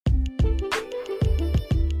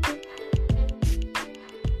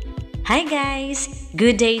Hi guys!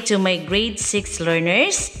 Good day to my grade 6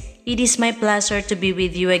 learners. It is my pleasure to be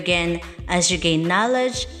with you again as you gain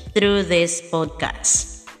knowledge through this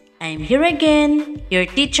podcast. I'm here again, your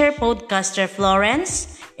teacher podcaster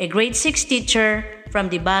Florence, a grade 6 teacher from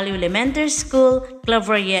the Bali Elementary School,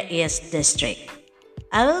 Claveria East District.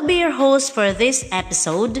 I will be your host for this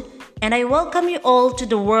episode, and I welcome you all to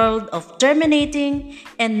the world of terminating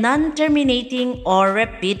and non-terminating or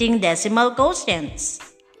repeating decimal quotients.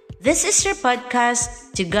 This is your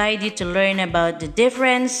podcast to guide you to learn about the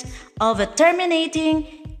difference of a terminating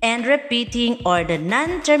and repeating or the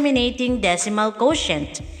non-terminating decimal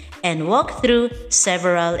quotient and walk through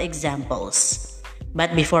several examples.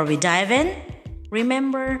 But before we dive in,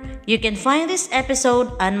 remember you can find this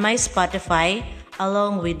episode on my Spotify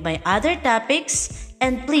along with my other topics,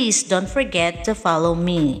 and please don't forget to follow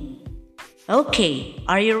me. Okay,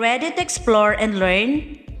 are you ready to explore and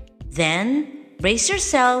learn? Then, brace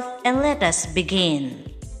yourself and let us begin.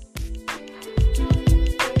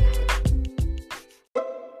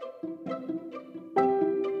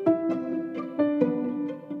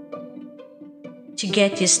 To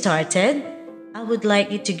get you started, I would like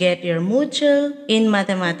you to get your module in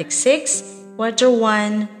Mathematics 6, Quarter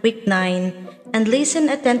 1, Week 9, and listen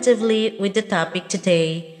attentively with the topic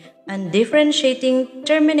today on differentiating,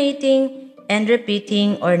 terminating, and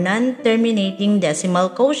repeating or non-terminating decimal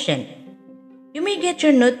quotient. You may get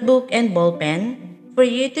your notebook and ball pen for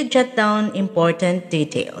you to jot down important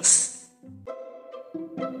details.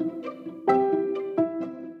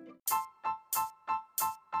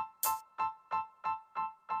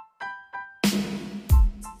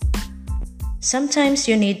 Sometimes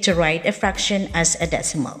you need to write a fraction as a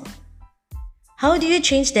decimal. How do you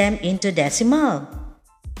change them into decimal?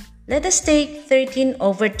 Let us take 13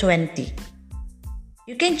 over 20.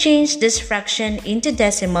 You can change this fraction into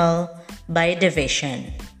decimal by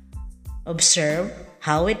division. Observe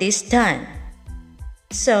how it is done.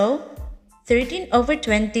 So, 13 over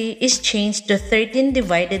 20 is changed to 13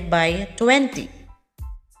 divided by 20.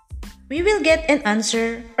 We will get an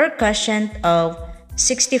answer or quotient of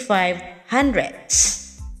 65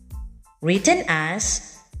 hundredths, written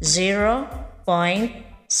as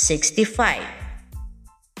 0.65.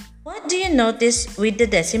 What do you notice with the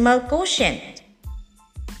decimal quotient?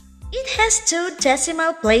 It has 2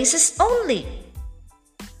 decimal places only.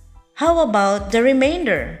 How about the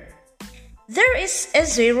remainder? There is a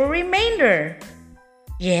 0 remainder.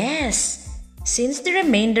 Yes, since the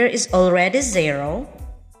remainder is already 0,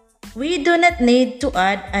 we do not need to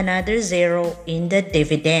add another 0 in the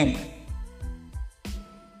dividend.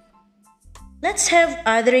 Let's have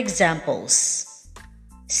other examples.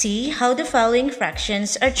 See how the following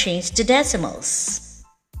fractions are changed to decimals.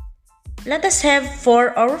 Let us have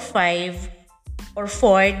 4 over 5 or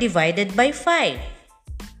 4 divided by 5.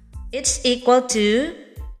 It's equal to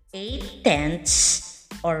 8 tenths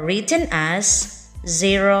or written as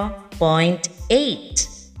 0.8.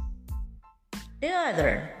 The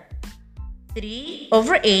other, 3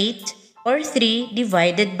 over 8 or 3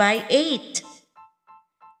 divided by 8.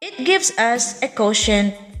 It gives us a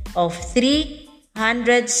quotient of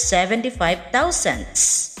 375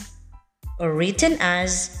 thousandths, or written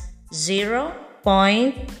as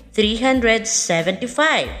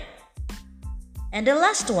 0.375. And the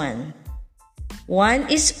last one, 1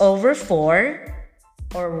 is over 4,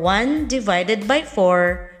 or 1 divided by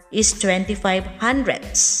 4 is 25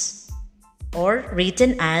 hundredths, or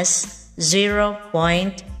written as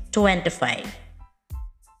 0.25.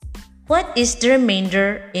 What is the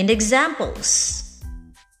remainder in the examples?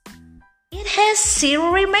 It has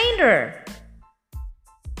 0 remainder.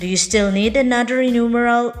 Do you still need another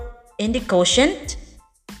numeral in the quotient?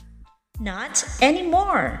 Not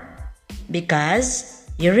anymore, because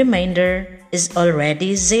your remainder is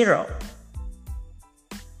already 0.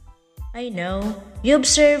 I know you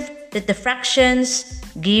observed that the fractions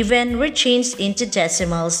given were changed into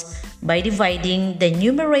decimals by dividing the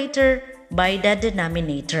numerator by the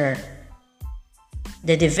denominator.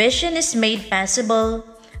 The division is made possible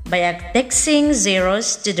by annexing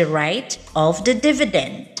zeros to the right of the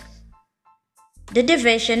dividend. The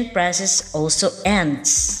division process also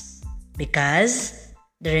ends because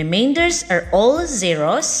the remainders are all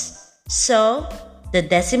zeros, so the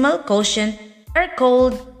decimal quotient are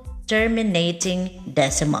called terminating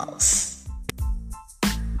decimals.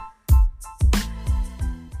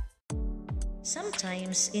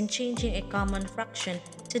 Sometimes in changing a common fraction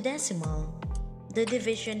to decimal, the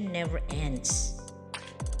division never ends.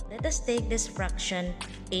 Let us take this fraction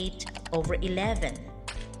 8 over 11.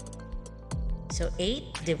 So 8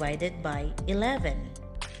 divided by 11.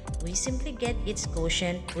 we simply get its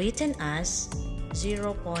quotient written as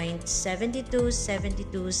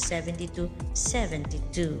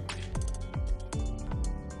 0.72727272.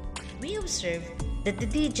 We observe that the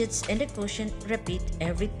digits in the quotient repeat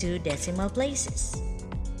every 2 decimal places.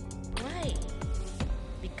 Why?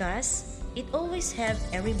 Because it always have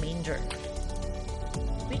a remainder.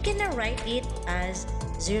 We can now write it as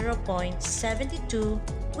 0.72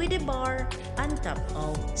 with a bar on top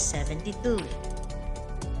of 72.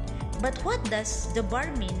 But what does the bar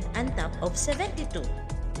mean on top of 72?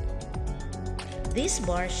 This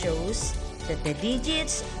bar shows that the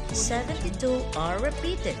digits 72 are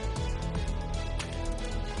repeated.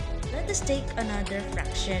 Let us take another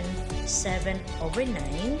fraction, 7 over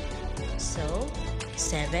 9. So,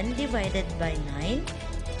 7 divided by 9,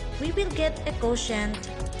 we will get a quotient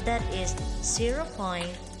that is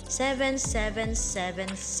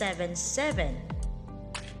 0.77777.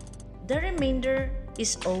 The remainder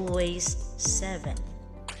is always 7.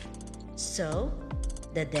 So,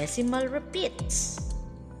 the decimal repeats.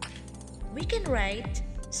 We can write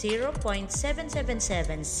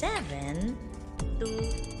 0.7777 to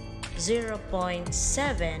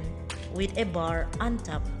 0.7 with a bar on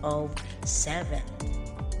top of 7.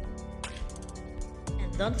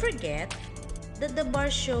 And don't forget that the bar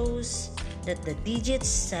shows that the digit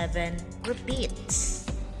 7 repeats.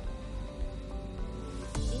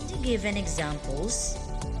 In the given examples,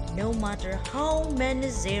 no matter how many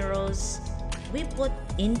zeros we put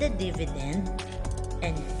in the dividend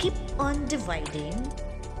and keep on dividing,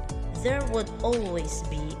 there would always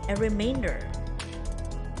be a remainder.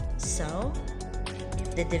 So,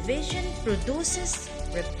 if the division produces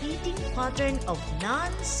repeating pattern of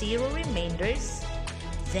non-zero remainders,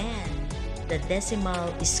 then the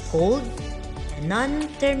decimal is called a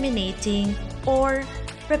non-terminating or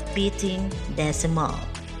repeating decimal.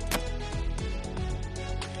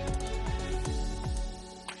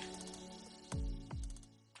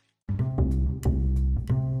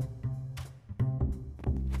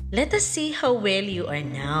 Let us see how well you are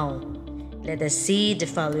now. Let us see the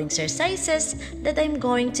following exercises that I'm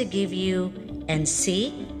going to give you and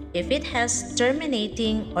see if it has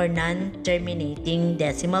terminating or non-terminating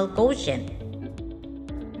decimal quotient.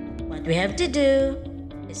 What we have to do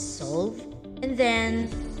is solve and then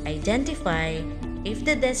identify if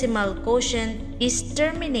the decimal quotient is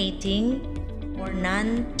terminating or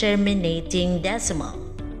non-terminating decimal.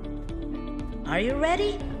 Are you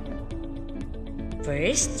ready?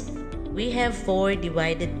 First, we have 4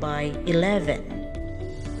 divided by 11.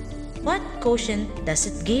 What quotient does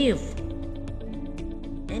it give?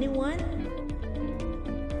 Anyone?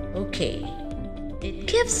 Okay, it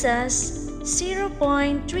gives us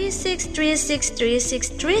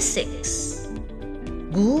 0.36363636.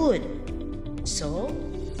 Good. So,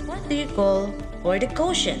 what do you call for the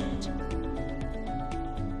quotient?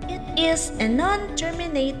 It is a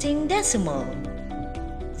non-terminating decimal.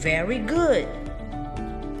 Very good.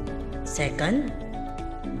 Second,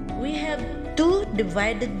 we have 2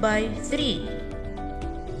 divided by 3.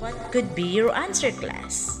 What could be your answer,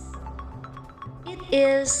 class? It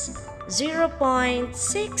is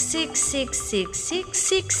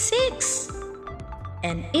 0.666666,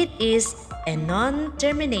 and it is a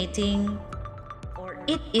non-terminating or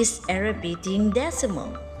it is a repeating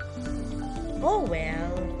decimal. Oh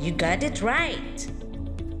well, you got it right.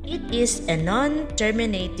 It is a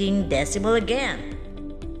non-terminating decimal again.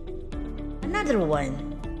 Another one.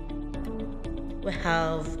 We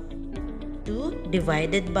have 2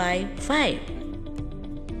 divided by 5.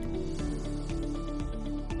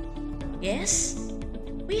 Yes,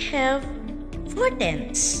 we have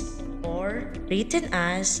 4/10 or written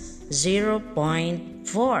as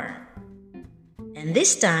 0.4. And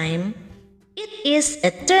this time, it is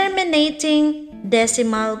a terminating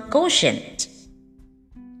decimal quotient.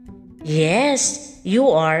 Yes,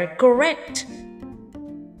 you are correct.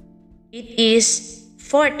 It is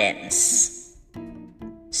 4/10.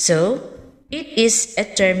 So, it is a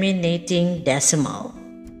terminating decimal.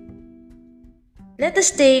 Let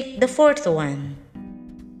us take the fourth one.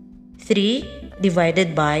 3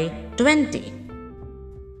 divided by 20.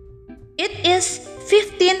 It is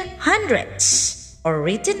 15/100 or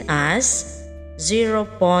written as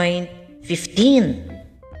 0.15.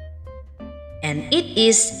 And it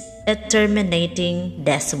is a terminating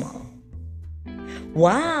decimal.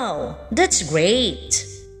 Wow, that's great!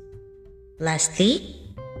 Lastly,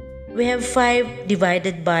 we have 5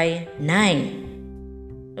 divided by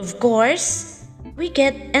 9. Of course, we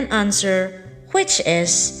get an answer which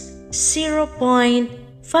is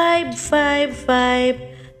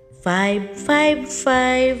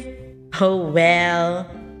 0.555555. Oh well,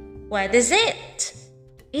 what is it?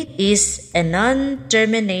 It is a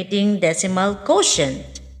non-terminating decimal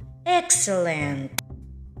quotient. Excellent!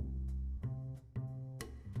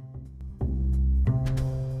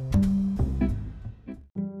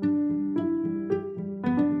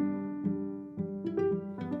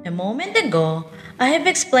 A moment ago, I have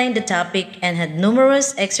explained the topic and had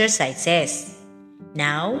numerous exercises.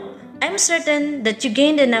 Now, I'm certain that you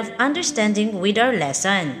gained enough understanding with our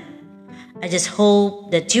lesson. I just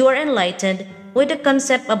hope that you are enlightened with the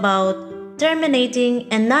concept about terminating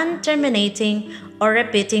and non-terminating or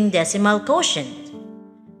repeating decimal quotient.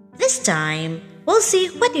 This time, we'll see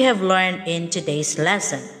what you have learned in today's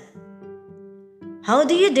lesson. How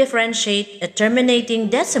do you differentiate a terminating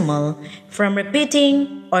decimal from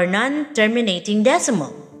repeating or non-terminating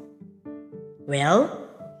decimal? Well,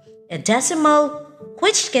 a decimal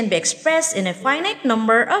which can be expressed in a finite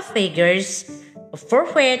number of figures for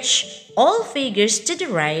which all figures to the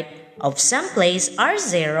right of some place are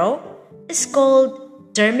zero is called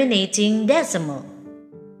terminating decimal.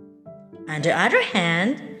 On the other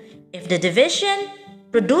hand, if the division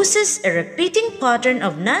produces a repeating pattern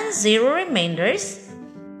of non-zero remainders,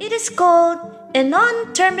 it is called a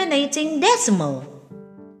non-terminating decimal.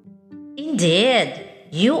 Indeed,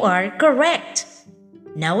 you are correct.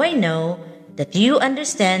 Now I know that you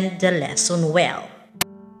understand the lesson well.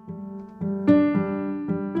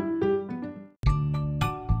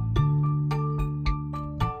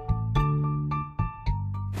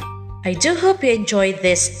 I do hope you enjoyed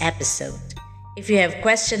this episode. If you have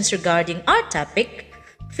questions regarding our topic,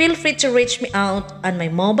 feel free to reach me out on my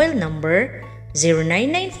mobile number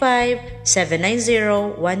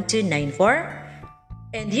 0995-790-1294,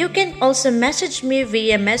 and you can also message me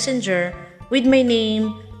via Messenger with my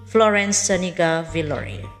name, Florence Soniga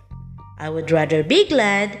Viloria. I would rather be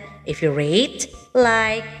glad if you rate,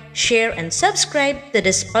 like, share, and subscribe to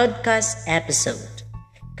this podcast episode.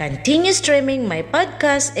 Continue streaming my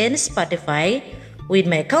podcast in Spotify with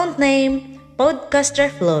my account name, Podcaster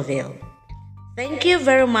Flowville. Thank you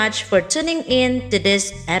very much for tuning in to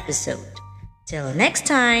this episode. Till next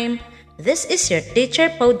time, this is your teacher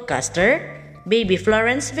podcaster, Baby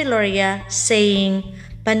Florence Viloria, saying,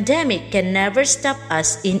 pandemic can never stop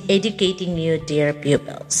us in educating you, dear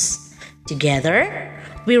pupils. Together,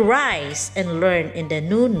 we rise and learn in the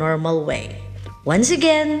new normal way. Once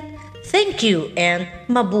again, thank you and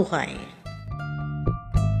mabuhay!